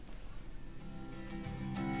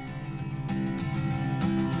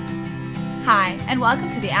and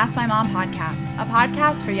welcome to the Ask My Mom podcast, a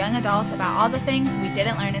podcast for young adults about all the things we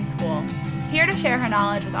didn't learn in school. Here to share her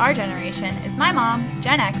knowledge with our generation is my mom,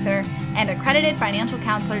 Gen Xer, and accredited financial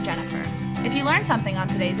counselor, Jennifer. If you learned something on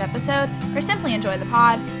today's episode, or simply enjoy the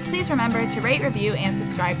pod, please remember to rate, review, and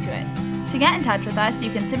subscribe to it. To get in touch with us,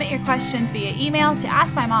 you can submit your questions via email to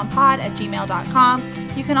askmymompod@gmail.com.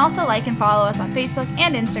 You can also like and follow us on Facebook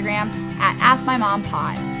and Instagram at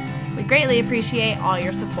AskMyMomPod. We greatly appreciate all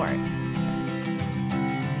your support.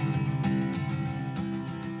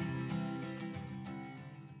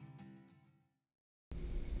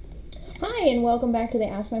 Hi, and welcome back to the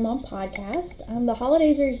Ask My Mom podcast. The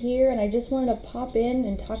holidays are here, and I just wanted to pop in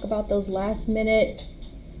and talk about those last minute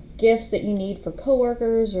gifts that you need for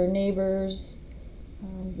coworkers or neighbors.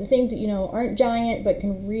 The things that, aren't giant but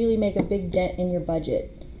can really make a big dent in your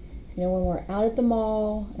budget. When we're out at the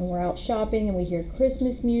mall and we're out shopping and we hear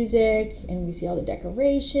Christmas music and we see all the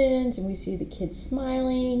decorations and we see the kids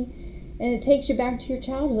smiling, and it takes you back to your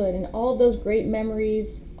childhood and all of those great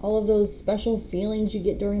memories, all of those special feelings you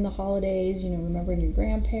get during the holidays, remembering your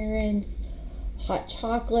grandparents, hot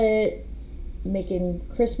chocolate, making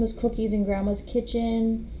Christmas cookies in grandma's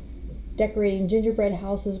kitchen, decorating gingerbread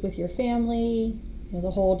houses with your family, the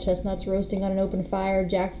whole chestnuts roasting on an open fire,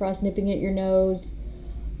 Jack Frost nipping at your nose.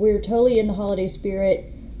 We're totally in the holiday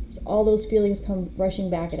spirit, so all those feelings come rushing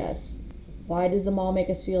back at us. Why does the mall make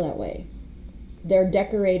us feel that way? They're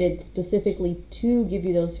decorated specifically to give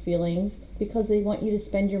you those feelings because they want you to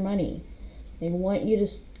spend your money. They want you to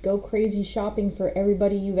go crazy shopping for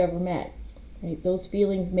everybody you've ever met. Right? Those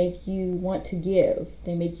feelings make you want to give.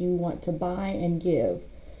 They make you want to buy and give.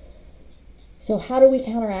 So how do we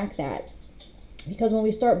counteract that? Because when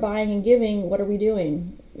we start buying and giving, what are we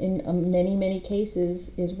doing? In many, many cases,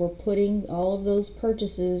 is we're putting all of those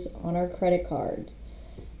purchases on our credit cards.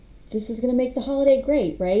 This is going to make the holiday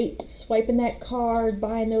great, right? Swiping that card,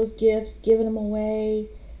 buying those gifts, giving them away,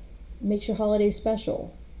 makes your holiday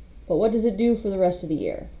special. But what does it do for the rest of the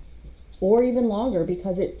year? Or even longer,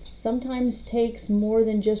 because it sometimes takes more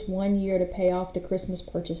than just 1 year to pay off the Christmas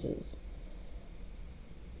purchases.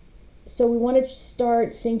 So we want to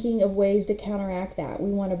start thinking of ways to counteract that.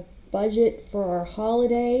 We want to budget for our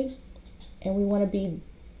holiday, and we want to be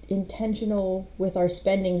intentional with our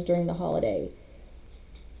spendings during the holiday.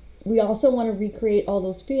 We also want to recreate all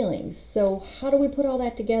those feelings. So how do we put all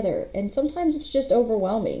that together? And sometimes it's just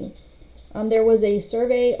overwhelming. There was a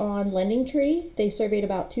survey on LendingTree. They surveyed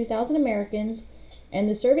about 2,000 Americans, and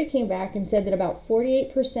the survey came back and said that about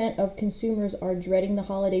 48% of consumers are dreading the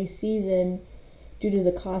holiday season due to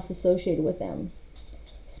the costs associated with them.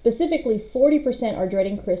 Specifically, 40% are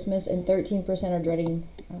dreading Christmas and 13% are dreading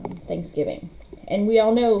Thanksgiving. And we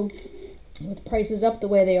all know, with prices up the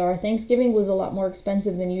way they are, Thanksgiving was a lot more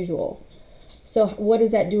expensive than usual. So what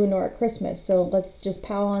is that doing to our Christmas? So let's just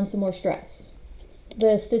pile on some more stress.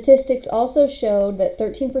 The statistics also showed that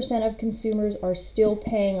 13% of consumers are still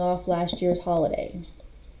paying off last year's holiday.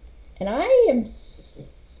 And I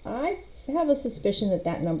have a suspicion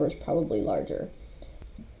that number is probably larger.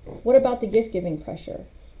 What about the gift giving pressure?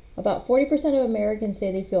 About 40% of Americans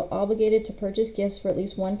say they feel obligated to purchase gifts for at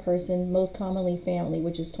least one person, most commonly family,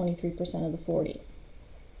 which is 23% of the 40.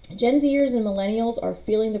 Gen Zers and millennials are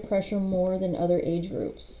feeling the pressure more than other age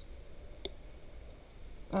groups.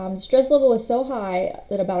 The stress level is so high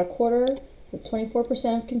that about a quarter,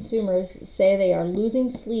 24% of consumers say they are losing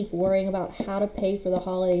sleep worrying about how to pay for the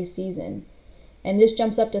holiday season. And this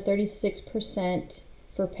jumps up to 36%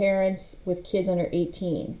 for parents with kids under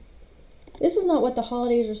 18. This is not what the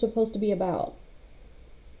holidays are supposed to be about.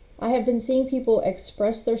 I have been seeing people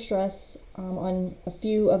express their stress on a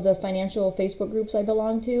few of the financial Facebook groups I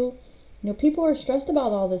belong to. People are stressed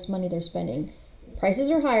about all this money they're spending. Prices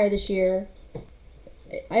are higher this year.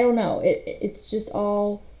 I don't know. It's just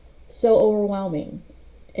all so overwhelming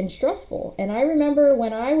and stressful. And I remember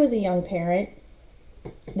when I was a young parent,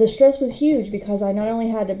 the stress was huge because I not only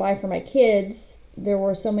had to buy for my kids, there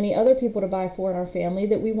were so many other people to buy for in our family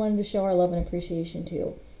that we wanted to show our love and appreciation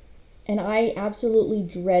to. And I absolutely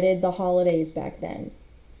dreaded the holidays back then.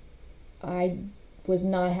 I was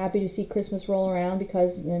not happy to see Christmas roll around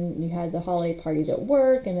because then you had the holiday parties at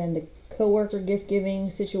work and then the coworker gift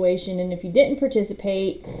giving situation, and if you didn't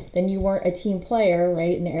participate, then you weren't a team player,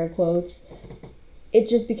 right, in air quotes. It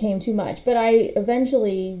just became too much. But I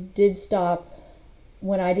eventually did stop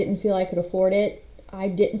when I didn't feel I could afford it. I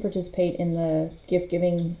didn't participate in the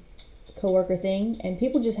gift-giving coworker thing, and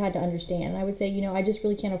people just had to understand. I would say, I just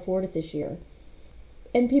really can't afford it this year.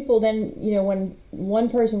 And people then, when one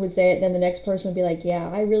person would say it, then the next person would be like, yeah,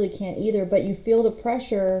 I really can't either. But you feel the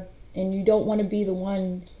pressure, and you don't want to be the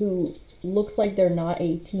one who looks like they're not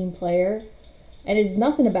a team player. And it's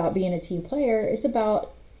nothing about being a team player. It's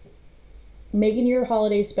about making your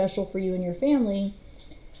holidays special for you and your family.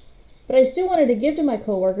 But I still wanted to give to my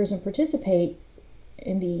coworkers and participate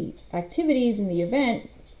in the activities in the event,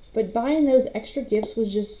 but buying those extra gifts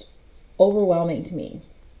was just overwhelming to me.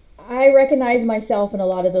 I recognize myself in a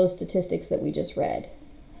lot of those statistics that we just read.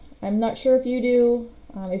 I'm not sure if you do.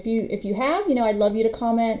 If you have, I'd love you to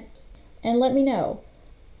comment and let me know.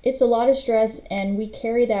 It's a lot of stress, and we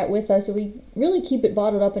carry that with us, and we really keep it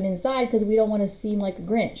bottled up and inside because we don't want to seem like a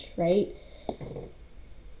Grinch, right?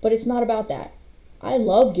 But it's not about that. I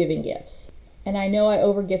love giving gifts, and I know I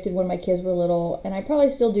overgifted when my kids were little, and I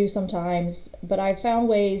probably still do sometimes, but I've found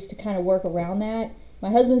ways to kind of work around that.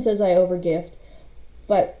 My husband says I overgift,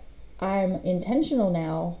 but I'm intentional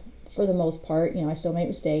now for the most part. I still make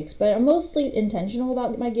mistakes, but I'm mostly intentional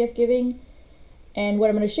about my gift giving. And what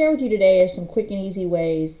I'm going to share with you today is some quick and easy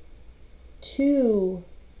ways to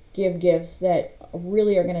give gifts that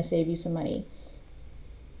really are going to save you some money.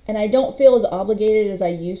 And I don't feel as obligated as I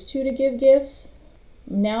used to give gifts.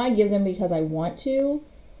 Now I give them because I want to.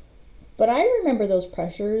 But I remember those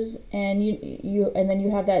pressures, and then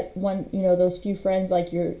you have that one, those few friends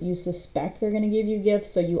like you suspect they're going to give you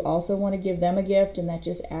gifts, so you also want to give them a gift, and that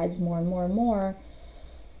just adds more and more and more.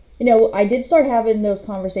 I did start having those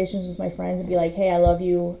conversations with my friends and be like, hey, I love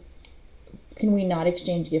you. Can we not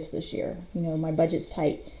exchange gifts this year? My budget's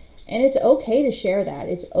tight. And it's okay to share that.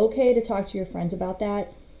 It's okay to talk to your friends about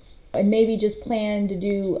that. And maybe just plan to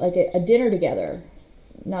do like a dinner together.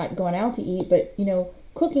 Not going out to eat, but,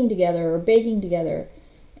 cooking together or baking together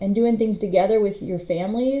and doing things together with your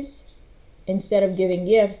families instead of giving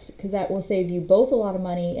gifts, because that will save you both a lot of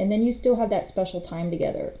money, and then you still have that special time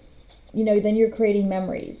together. Then you're creating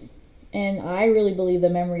memories. And I really believe the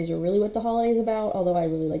memories are really what the holiday's about, although I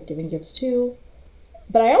really like giving gifts too.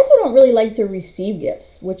 But I also don't really like to receive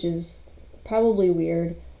gifts, which is probably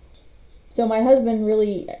weird. So my husband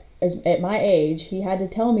really, at my age, he had to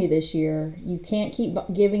tell me this year, you can't keep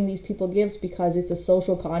giving these people gifts because it's a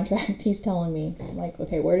social contract, he's telling me. I'm like,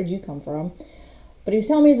 okay, where did you come from? But he's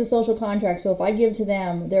telling me it's a social contract, so if I give to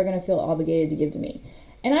them, they're going to feel obligated to give to me.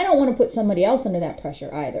 And I don't want to put somebody else under that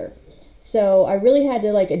pressure either. So I really had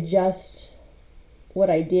to adjust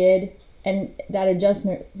what I did, and that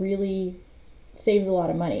adjustment really saves a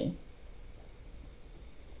lot of money.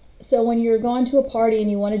 So when you're going to a party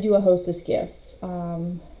and you want to do a hostess gift,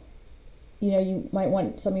 you might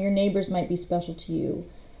want, some of your neighbors might be special to you.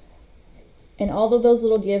 And all of those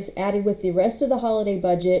little gifts added with the rest of the holiday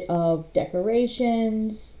budget of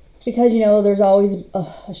decorations, because, there's always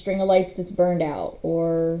a string of lights that's burned out,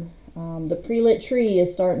 or the pre-lit tree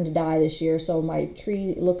is starting to die this year, so my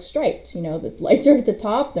tree looks striped. The lights are at the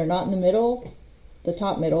top, they're not in the middle, the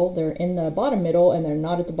top middle, they're in the bottom middle, and they're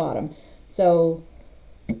not at the bottom. So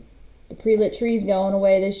the pre-lit tree's going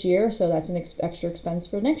away this year, so that's an extra expense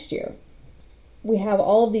for next year. We have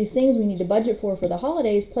all of these things we need to budget for the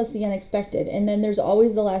holidays, plus the unexpected. And then there's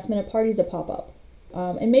always the last minute parties that pop up.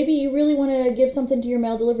 And maybe you really want to give something to your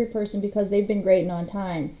mail delivery person because they've been great and on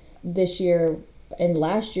time this year and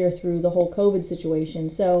last year through the whole COVID situation.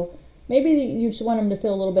 So maybe you just want them to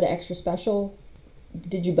feel a little bit extra special.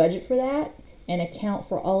 Did you budget for that? And account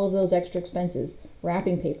for all of those extra expenses.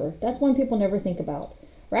 Wrapping paper. That's one people never think about.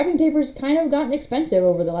 Wrapping paper's kind of gotten expensive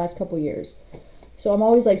over the last couple years. So I'm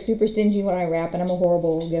always super stingy when I wrap, and I'm a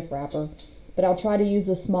horrible gift wrapper. But I'll try to use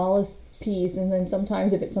the smallest piece, and then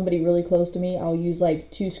sometimes if it's somebody really close to me, I'll use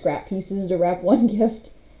 2 scrap pieces to wrap one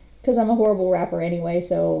gift, because I'm a horrible wrapper anyway,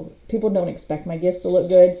 so people don't expect my gifts to look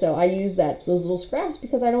good. So I use those little scraps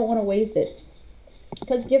because I don't want to waste it.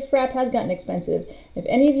 Because gift wrap has gotten expensive. If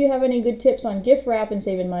any of you have any good tips on gift wrap and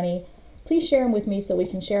saving money, please share them with me so we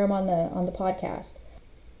can share them on the podcast.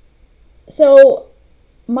 So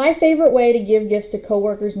my favorite way to give gifts to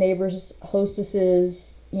coworkers, neighbors,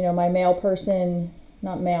 hostesses, my mail person,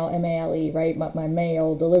 not mail, M-A-L-E, right, but my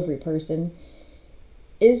mail delivery person,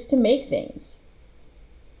 is to make things.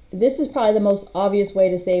 This is probably the most obvious way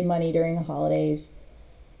to save money during the holidays,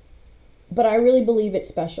 but I really believe it's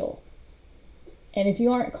special. And if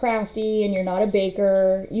you aren't crafty and you're not a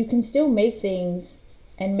baker, you can still make things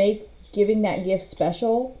and make giving that gift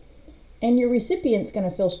special, and your recipient's going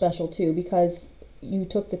to feel special too because you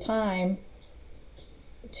took the time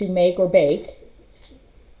to make or bake,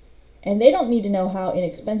 and they don't need to know how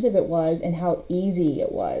inexpensive it was and how easy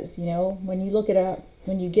it was. When you look it up,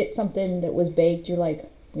 when you get something that was baked, you're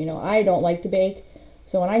like, I don't like to bake,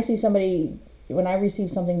 so when I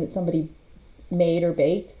receive something that somebody made or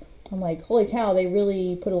baked, I'm like, holy cow, they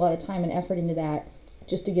really put a lot of time and effort into that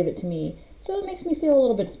just to give it to me. So it makes me feel a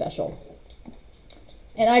little bit special.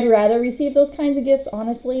 And I'd rather receive those kinds of gifts,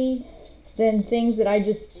 honestly, than things that I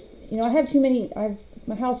just, I have too many.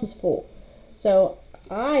 My house is full, so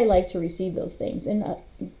I like to receive those things, and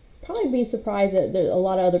probably be surprised that a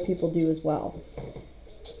lot of other people do as well.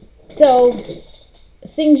 So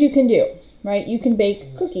things you can do, right? You can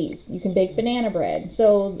bake cookies. You can bake banana bread.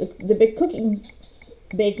 So the big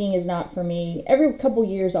baking is not for me. Every couple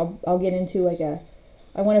years I'll get into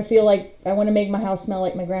I want to make my house smell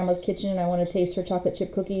like my grandma's kitchen, and I want to taste her chocolate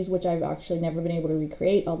chip cookies, which I've actually never been able to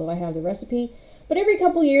recreate, although I have the recipe. But every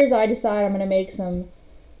couple years I decide I'm going to make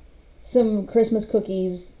some Christmas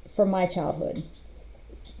cookies from my childhood.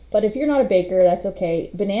 But if you're not a baker, that's okay.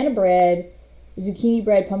 Banana bread, zucchini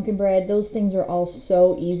bread, pumpkin bread, those things are all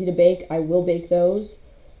so easy to bake. I will bake those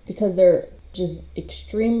because they're just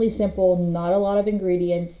extremely simple, not a lot of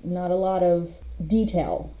ingredients, not a lot of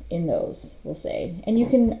detail in those, we'll say. And you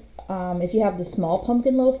can, if you have the small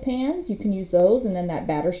pumpkin loaf pans, you can use those, and then that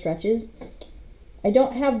batter stretches. I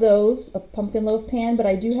don't have a pumpkin loaf pan, but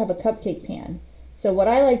I do have a cupcake pan. So what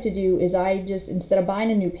I like to do is I just, instead of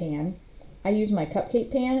buying a new pan, I use my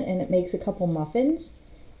cupcake pan, and it makes a couple muffins.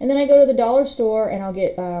 And then I go to the dollar store and I'll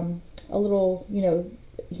get a little, you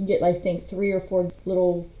can get, I think, 3 or 4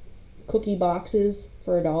 little cookie boxes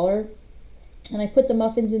for $1. And I put the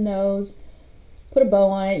muffins in those, put a bow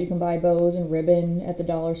on it. You can buy bows and ribbon at the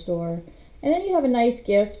dollar store. And then you have a nice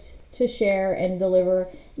gift to share and deliver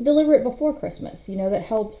it before Christmas. That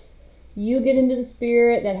helps you get into the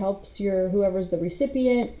spirit, that helps whoever's the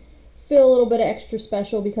recipient feel a little bit extra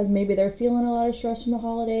special, because maybe they're feeling a lot of stress from the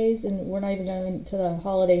holidays, and we're not even going into the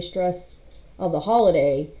holiday stress of the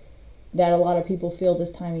holiday that a lot of people feel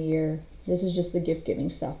this time of year. This is just the gift giving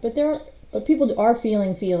stuff. But people are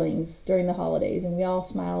feeling feelings during the holidays, and we all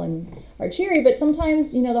smile and are cheery, but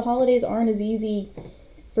sometimes, the holidays aren't as easy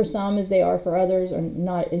for some as they are for others, or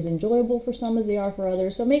not as enjoyable for some as they are for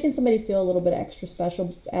others. So making somebody feel a little bit extra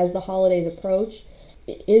special as the holidays approach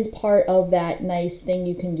is part of that nice thing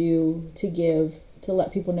you can do to give, to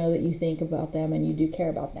let people know that you think about them and you do care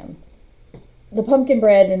about them. The pumpkin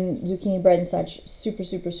bread and zucchini bread and such, super,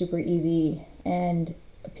 super, super easy, and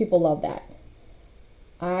people love that.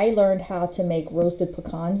 I learned how to make roasted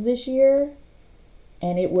pecans this year,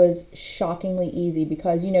 and it was shockingly easy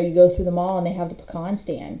because, you go through the mall and they have the pecan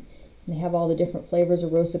stand, and they have all the different flavors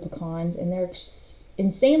of roasted pecans, and they're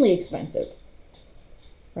insanely expensive.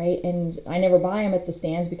 Right? And I never buy them at the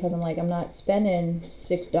stands because I'm not spending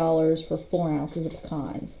 $6 for 4 ounces of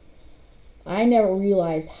pecans. I never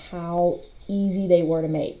realized how easy they were to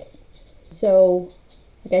make. So,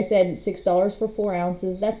 like I said, $6 for 4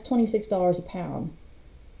 ounces, that's $26 a pound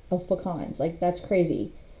of pecans. That's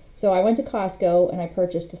crazy. So I went to Costco and I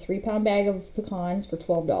purchased a 3-pound bag of pecans for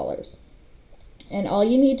 $12. And all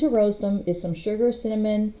you need to roast them is some sugar,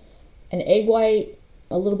 cinnamon, an egg white,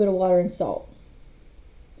 a little bit of water, and salt.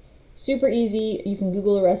 Super easy. You can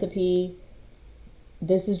Google a recipe.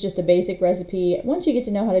 This is just a basic recipe. Once you get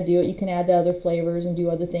to know how to do it, you can add the other flavors and do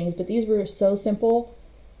other things. But these were so simple,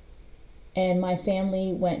 and my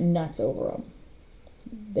family went nuts over them.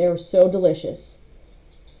 They were so delicious.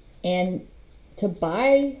 And to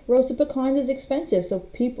buy roasted pecans is expensive. So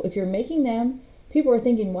people, if you're making them, people are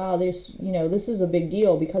thinking, wow, this is a big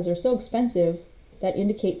deal because they're so expensive. That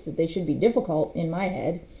indicates that they should be difficult in my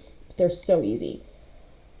head. But they're so easy.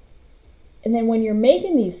 And then when you're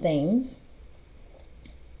making these things,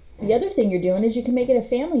 the other thing you're doing is you can make it a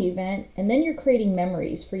family event, and then you're creating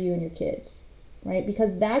memories for you and your kids, right?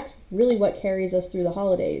 Because that's really what carries us through the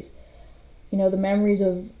holidays. The memories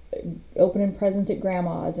of opening presents at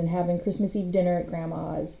grandma's and having Christmas Eve dinner at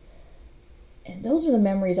grandma's. And those are the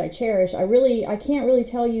memories I cherish. I can't really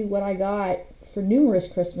tell you what I got for numerous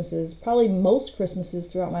Christmases, probably most Christmases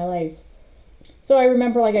throughout my life. So I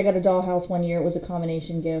remember I got a dollhouse one year. It was a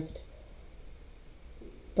combination gift.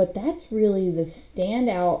 But that's really the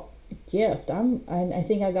standout gift. I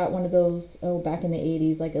think I got one of those, back in the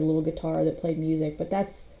 80s, like a little guitar that played music. But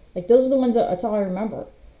those are the ones that's all I remember.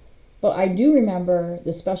 But I do remember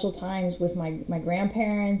the special times with my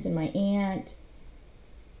grandparents and my aunt,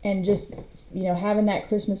 and just, having that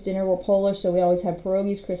Christmas dinner. We're Polish, so we always had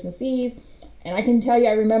pierogies Christmas Eve. And I can tell you,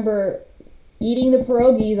 I remember eating the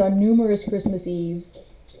pierogies on numerous Christmas Eves,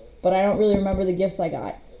 but I don't really remember the gifts I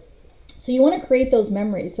got. So you want to create those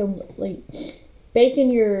memories. So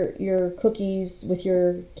baking your cookies with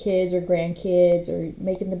your kids or grandkids, or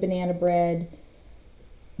making the banana bread,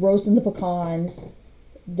 roasting the pecans.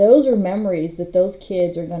 Those are memories that those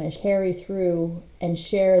kids are going to carry through and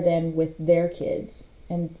share then with their kids.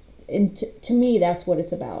 And to me, that's what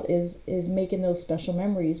it's about, is making those special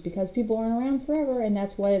memories, because people aren't around forever, and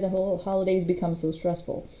that's why the whole holidays become so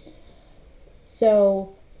stressful.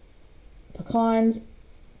 So pecans,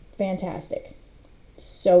 fantastic.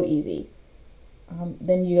 So easy.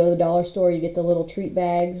 Then you go to the dollar store, you get the little treat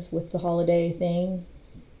bags with the holiday thing.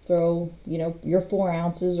 Throw, your 4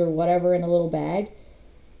 ounces or whatever in a little bag.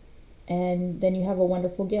 And then you have a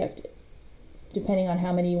wonderful gift. Depending on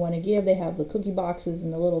how many you want to give, they have the cookie boxes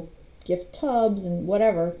and the little gift tubs and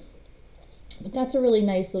whatever. But that's a really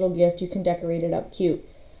nice little gift. You can decorate it up cute.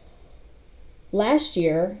 Last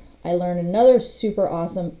year, I learned another super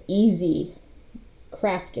awesome, easy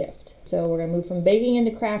craft gift. So we're going to move from baking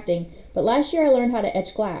into crafting. But last year I learned how to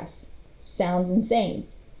etch glass. Sounds insane.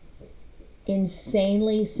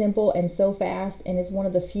 Insanely simple and so fast, and it's one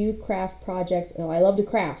of the few craft projects. I love to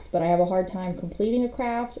craft, but I have a hard time completing a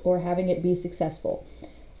craft or having it be successful.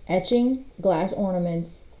 Etching glass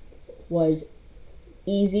ornaments was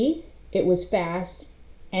easy, it was fast,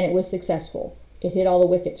 and it was successful. It hit all the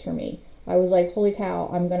wickets for me. I was like, holy cow,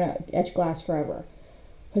 I'm gonna etch glass forever,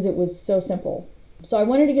 because it was so simple. So I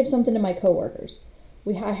wanted to give something to my coworkers.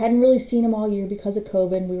 I hadn't really seen them all year because of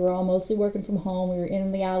COVID. We were all mostly working from home. We were in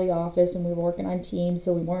and out of the office, and we were working on teams,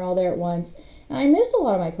 so we weren't all there at once. And I missed a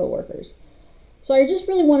lot of my coworkers. So I just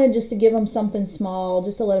really wanted just to give them something small,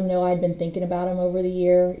 just to let them know I'd been thinking about them over the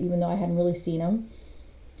year, even though I hadn't really seen them.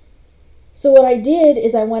 So what I did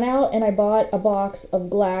is I went out and I bought a box of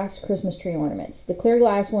glass Christmas tree ornaments. The clear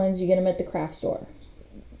glass ones, you get them at the craft store.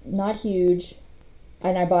 Not huge.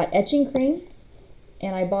 And I bought etching cream.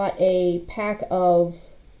 And I bought a pack of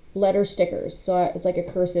letter stickers. So it's like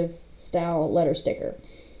a cursive style letter sticker.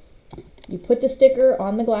 You put the sticker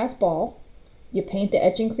on the glass ball. You paint the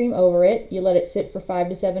etching cream over it. You let it sit for 5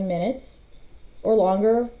 to 7 minutes or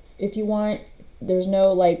longer if you want. There's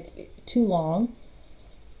no too long.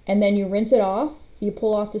 And then you rinse it off. You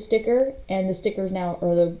pull off the sticker, and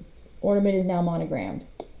the ornament is now monogrammed.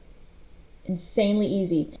 Insanely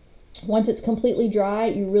easy. Once it's completely dry,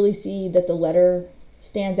 you really see that the letter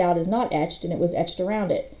stands out as not etched, and it was etched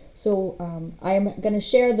around it. So I am going to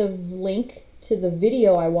share the link to the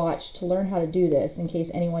video I watched to learn how to do this in case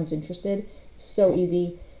anyone's interested. So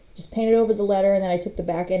easy. Just painted over the letter, and then I took the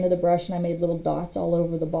back end of the brush and I made little dots all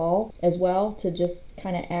over the ball as well to just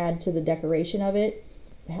kind of add to the decoration of it.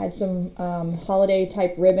 I had some holiday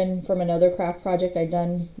type ribbon from another craft project I'd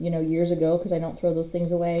done years ago, because I don't throw those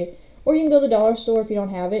things away. Or you can go to the dollar store if you don't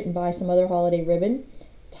have it and buy some other holiday ribbon.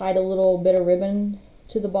 Tied a little bit of ribbon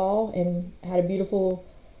to the ball and had a beautiful,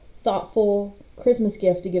 thoughtful Christmas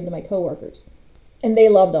gift to give to my coworkers. And they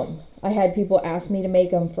loved them. I had people ask me to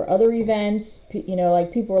make them for other events.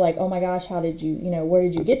 People were like, oh my gosh, how did you, where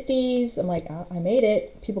did you get these? I'm like, I made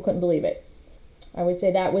it. People couldn't believe it. I would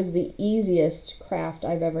say that was the easiest craft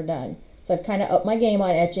I've ever done. So I've kind of upped my game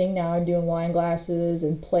on etching. Now I'm doing wine glasses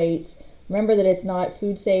and plates. Remember that it's not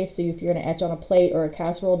food safe, so if you're going to etch on a plate or a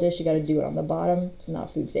casserole dish, you got to do it on the bottom. It's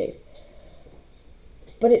not food safe.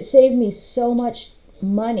 But it saved me so much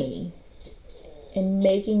money in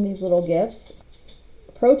making these little gifts.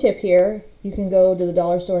 Pro tip here, you can go to the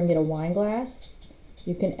dollar store and get a wine glass.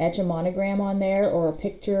 You can etch a monogram on there or a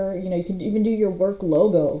picture. You can even do your work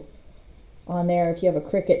logo on there if you have a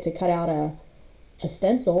Cricut to cut out a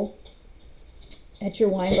stencil. Etch your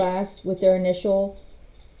wine glass with their initial.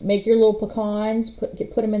 Make your little pecans, put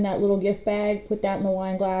them in that little gift bag, put that in the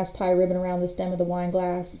wine glass, tie a ribbon around the stem of the wine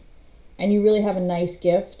glass, and you really have a nice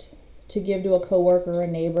gift to give to a coworker or a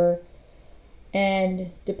neighbor.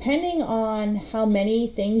 And depending on how many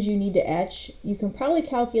things you need to etch, you can probably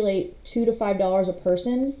calculate $2 to $5 a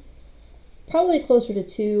person, probably closer to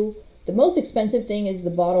 $2. The most expensive thing is the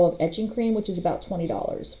bottle of etching cream, which is about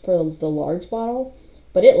 $20 for the large bottle,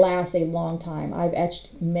 but it lasts a long time. I've etched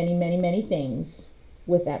many, many, many things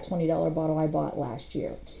with that $20 bottle I bought last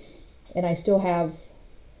year. And I still have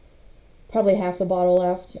probably half the bottle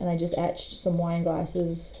left, and I just etched some wine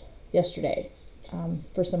glasses yesterday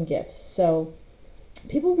for some gifts. So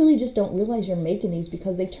people really just don't realize you're making these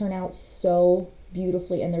because they turn out so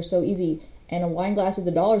beautifully and they're so easy. And a wine glass at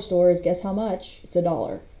the dollar store is, guess how much? It's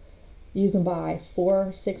 $1. You can buy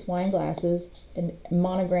 4, 6 wine glasses and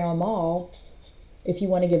monogram them all if you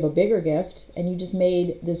want to give a bigger gift, and you just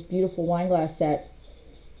made this beautiful wine glass set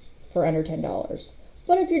for under $10.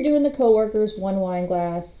 But if you're doing the coworkers, 1 wine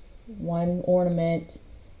glass, 1 ornament,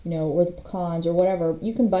 or the pecans or whatever,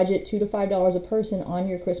 you can budget $2 to $5 a person on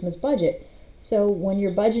your Christmas budget. So when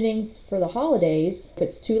you're budgeting for the holidays, if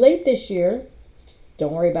it's too late this year,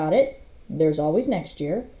 don't worry about it. There's always next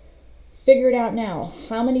year. Figure it out now.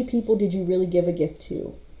 How many people did you really give a gift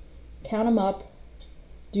to? Count them up.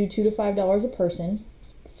 Do $2 to $5 a person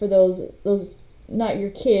for those not your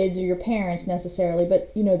kids or your parents necessarily,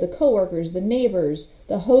 but the coworkers, the neighbors,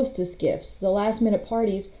 the hostess gifts, the last minute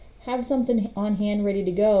parties. Have something on hand ready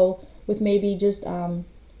to go with maybe just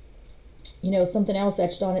something else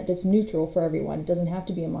etched on it that's neutral for everyone. It doesn't have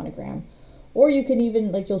to be a monogram. Or you can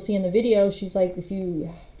even, like you'll see in the video, she's like, if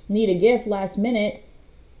you need a gift last minute,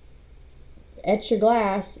 etch your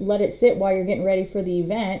glass, let it sit while you're getting ready for the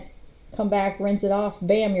event, come back, rinse it off,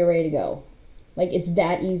 bam, you're ready to go. Like, it's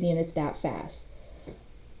that easy and it's that fast.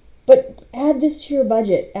 But add this to your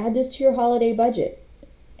budget. Add this to your holiday budget.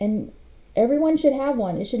 And everyone should have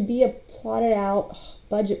one. It should be a plotted out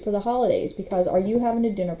budget for the holidays, because are you having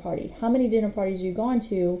a dinner party? How many dinner parties are you going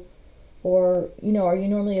to? Or, are you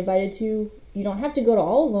normally invited to? You don't have to go to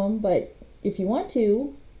all of them, but if you want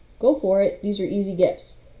to, go for it. These are easy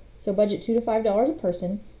gifts. So budget $2 to $5 a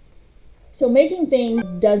person. So making things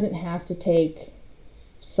doesn't have to take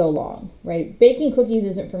so long, right? Baking cookies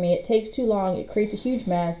isn't for me. It takes too long. It creates a huge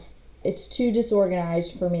mess. It's too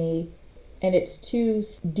disorganized for me, and it's too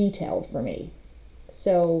detailed for me.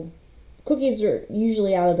 So cookies are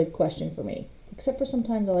usually out of the question for me, except for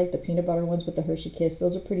sometimes I like the peanut butter ones with the Hershey Kiss.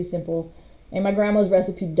 Those are pretty simple, and my grandma's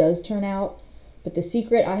recipe does turn out, but the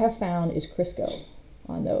secret I have found is Crisco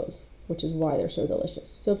on those, which is why they're so delicious.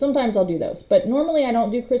 So sometimes I'll do those, but normally I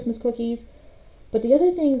don't do Christmas cookies. But the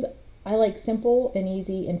other things, I like simple and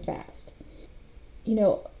easy and fast.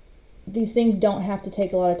 These things don't have to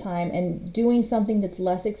take a lot of time, and doing something that's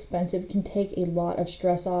less expensive can take a lot of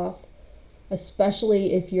stress off,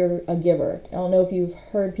 especially if you're a giver. I don't know if you've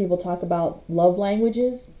heard people talk about love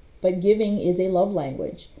languages, but giving is a love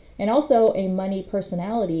language. And also a money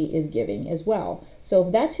personality is giving as well. So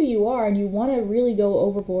if that's who you are and you want to really go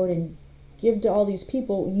overboard and give to all these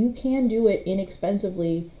people, you can do it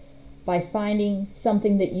inexpensively by finding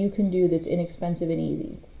something that you can do that's inexpensive and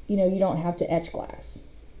easy. You don't have to etch glass,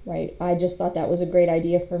 right? I just thought that was a great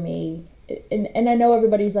idea for me. And I know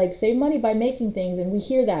everybody's like, save money by making things, and we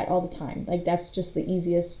hear that all the time. Like, that's just the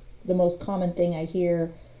easiest, the most common thing I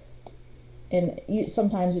hear. And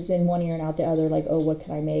sometimes it's in one ear and out the other, like, oh, what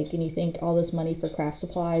can I make? And you think all this money for craft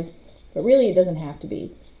supplies, but really it doesn't have to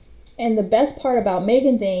be. And the best part about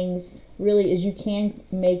making things really is you can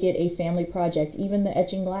make it a family project, even the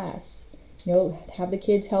etching glass. Have the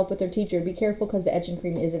kids help with their teacher. Be careful, because the etching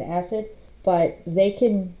cream is an acid, but they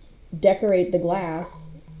can decorate the glass,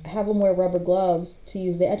 have them wear rubber gloves to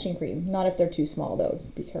use the etching cream. Not if they're too small, though.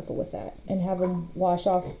 Be careful with that. And have them wash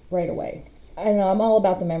off right away. I don't know, I'm all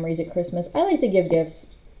about the memories at Christmas. I like to give gifts,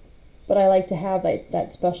 but I like to have that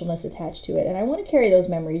specialness attached to it. And I want to carry those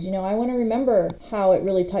memories. I want to remember how it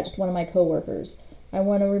really touched one of my coworkers. I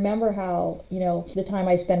want to remember how, the time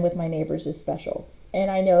I spend with my neighbors is special. And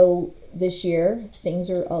I know this year things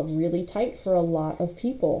are really tight for a lot of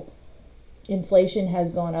people. Inflation has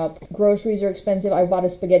gone up. Groceries are expensive. I bought a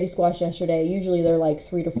spaghetti squash yesterday. Usually they're like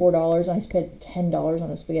 $3 to $4. I spent $10 on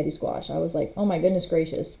a spaghetti squash. I was like, oh my goodness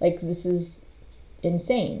gracious. Like, this is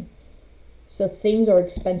insane. So things are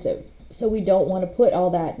expensive. So we don't want to put all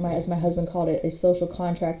that, as my husband called it, a social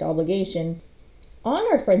contract obligation on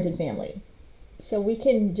our friends and family. So we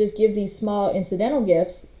can just give these small incidental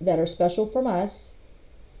gifts that are special from us,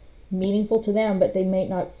 meaningful to them, but they may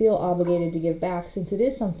not feel obligated to give back, since it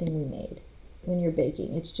is something we made. When you're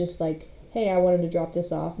baking, it's just like, hey, I wanted to drop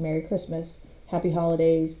this off. Merry Christmas, Happy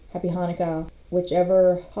Holidays, Happy Hanukkah,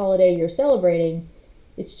 whichever holiday you're celebrating.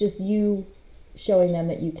 It's just you showing them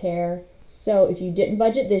that you care. So if you didn't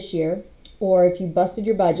budget this year, or if you busted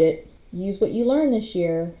your budget, use what you learned this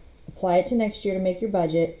year, apply it to next year to make your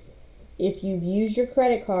budget. If you've used your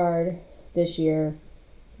credit card this year,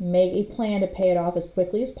 make a plan to pay it off as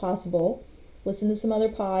quickly as possible. Listen to some other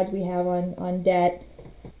pods we have on debt,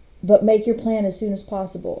 but make your plan as soon as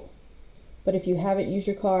possible. But if you haven't used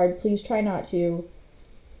your card, please try not to.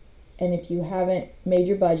 And if you haven't made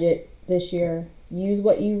your budget this year, use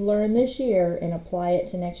what you learned this year and apply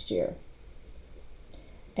it to next year.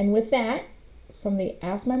 And with that, from the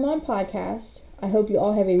Ask My Mom podcast, I hope you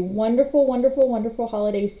all have a wonderful, wonderful, wonderful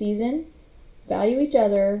holiday season. Value each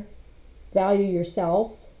other. Value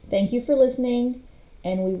yourself. Thank you for listening,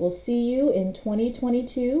 and we will see you in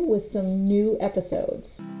 2022 with some new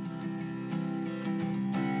episodes.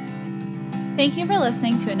 Thank you for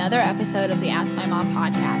listening to another episode of the Ask My Mom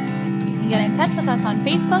podcast. You can get in touch with us on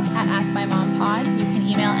Facebook at Ask My Mom Pod. You can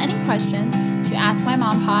email any questions to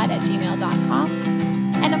askmymompod@gmail.com.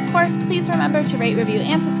 And of course, please remember to rate, review,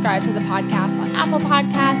 and subscribe to the podcast on Apple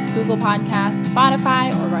Podcasts, Google Podcasts,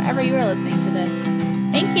 Spotify, or wherever you are listening to this.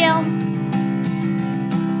 Thank you.